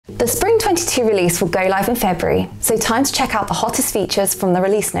The Spring 22 release will go live in February, so time to check out the hottest features from the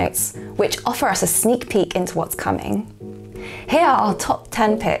release notes, which offer us a sneak peek into what's coming. Here are our top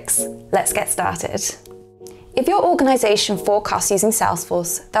 10 picks. Let's get started. If your organisation forecasts using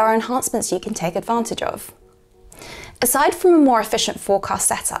Salesforce, there are enhancements you can take advantage of. Aside from a more efficient forecast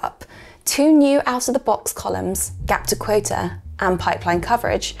setup, two new out-of-the-box columns, gap to quota and pipeline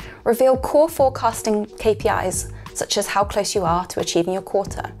coverage, reveal core forecasting KPIs, such as how close you are to achieving your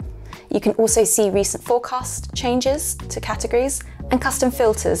quota. You can also see recent forecast changes to categories, and custom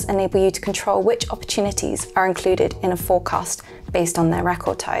filters enable you to control which opportunities are included in a forecast based on their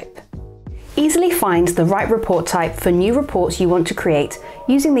record type. Easily find the right report type for new reports you want to create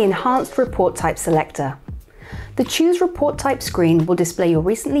using the Enhanced Report Type selector. The Choose Report Type screen will display your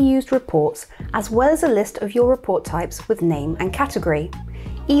recently used reports as well as a list of your report types with name and category.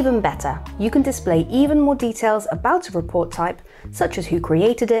 Even better, you can display even more details about a report type, such as who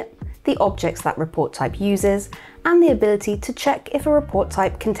created it, the objects that report type uses, and the ability to check if a report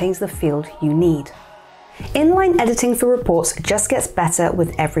type contains the field you need. Inline editing for reports just gets better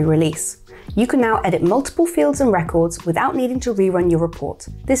with every release. You can now edit multiple fields and records without needing to rerun your report.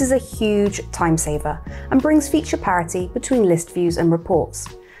 This is a huge time saver and brings feature parity between list views and reports.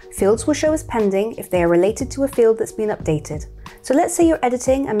 Fields will show as pending if they are related to a field that's been updated. So let's say you're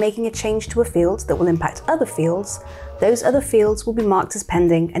editing and making a change to a field that will impact other fields. Those other fields will be marked as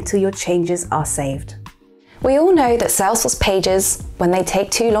pending until your changes are saved. We all know that Salesforce pages, when they take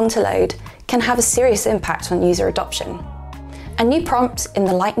too long to load, can have a serious impact on user adoption. A new prompt in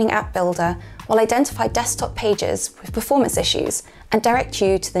the Lightning App Builder will identify desktop pages with performance issues and direct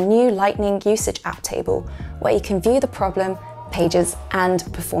you to the new Lightning Usage App table, where you can view the problem, pages, and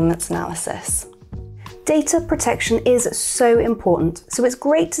performance analysis. Data protection is so important, so it's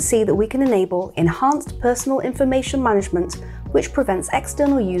great to see that we can enable enhanced personal information management, which prevents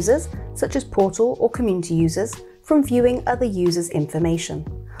external users, such as portal or community users, from viewing other users' information.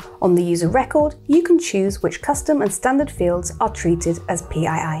 On the user record, you can choose which custom and standard fields are treated as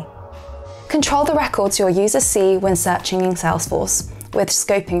PII. Control the records your users see when searching in Salesforce with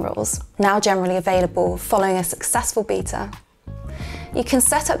scoping rules, now generally available following a successful beta. You can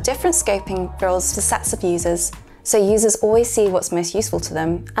set up different scoping rules for sets of users, so users always see what's most useful to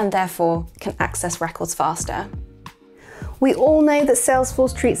them and therefore can access records faster. We all know that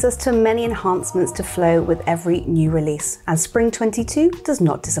Salesforce treats us to many enhancements to Flow with every new release, and Spring 22 does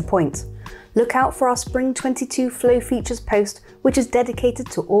not disappoint. Look out for our Spring 22 Flow features post, which is dedicated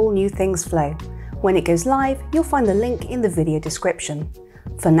to all new things Flow. When it goes live, you'll find the link in the video description.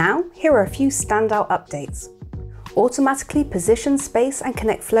 For now, here are a few standout updates. Automatically position, space and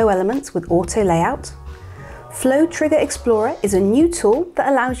connect flow elements with auto layout. Flow Trigger Explorer is a new tool that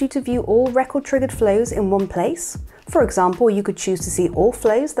allows you to view all record triggered flows in one place. For example, you could choose to see all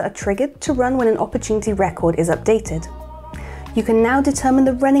flows that are triggered to run when an opportunity record is updated. You can now determine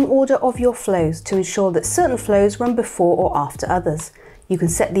the running order of your flows to ensure that certain flows run before or after others. You can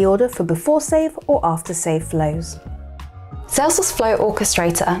set the order for before save or after save flows. Salesforce Flow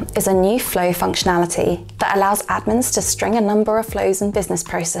Orchestrator is a new flow functionality that allows admins to string a number of flows and business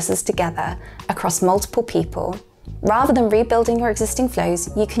processes together across multiple people. Rather than rebuilding your existing flows,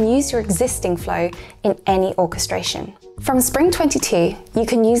 you can use your existing flow in any orchestration. From Spring 22, you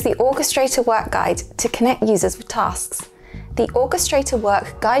can use the Orchestrator Work Guide to connect users with tasks. The Orchestrator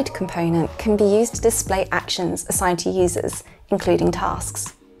Work Guide component can be used to display actions assigned to users, including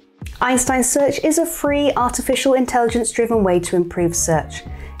tasks. Einstein Search is a free, artificial intelligence-driven way to improve search.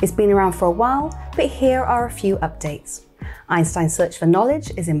 It's been around for a while, but here are a few updates. Einstein Search for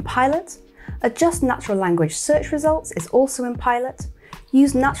Knowledge is in pilot. Adjust natural language search results is also in pilot.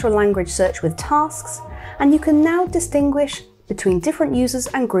 Use natural language search with tasks, and you can now distinguish between different users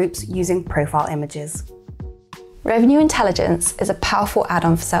and groups using profile images. Revenue Intelligence is a powerful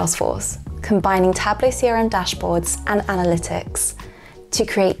add-on for Salesforce, combining Tableau CRM dashboards and analytics to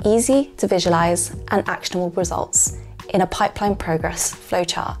create easy to visualize and actionable results in a pipeline progress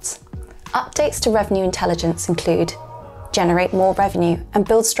flowchart. Updates to Revenue Intelligence include generate more revenue and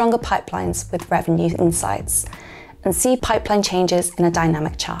build stronger pipelines with revenue insights, and see pipeline changes in a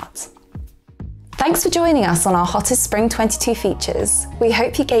dynamic chart. Thanks for joining us on our hottest Spring 22 features. We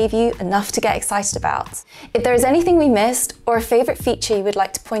hope he gave you enough to get excited about. If there is anything we missed or a favourite feature you would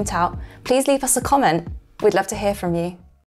like to point out, please leave us a comment. We'd love to hear from you.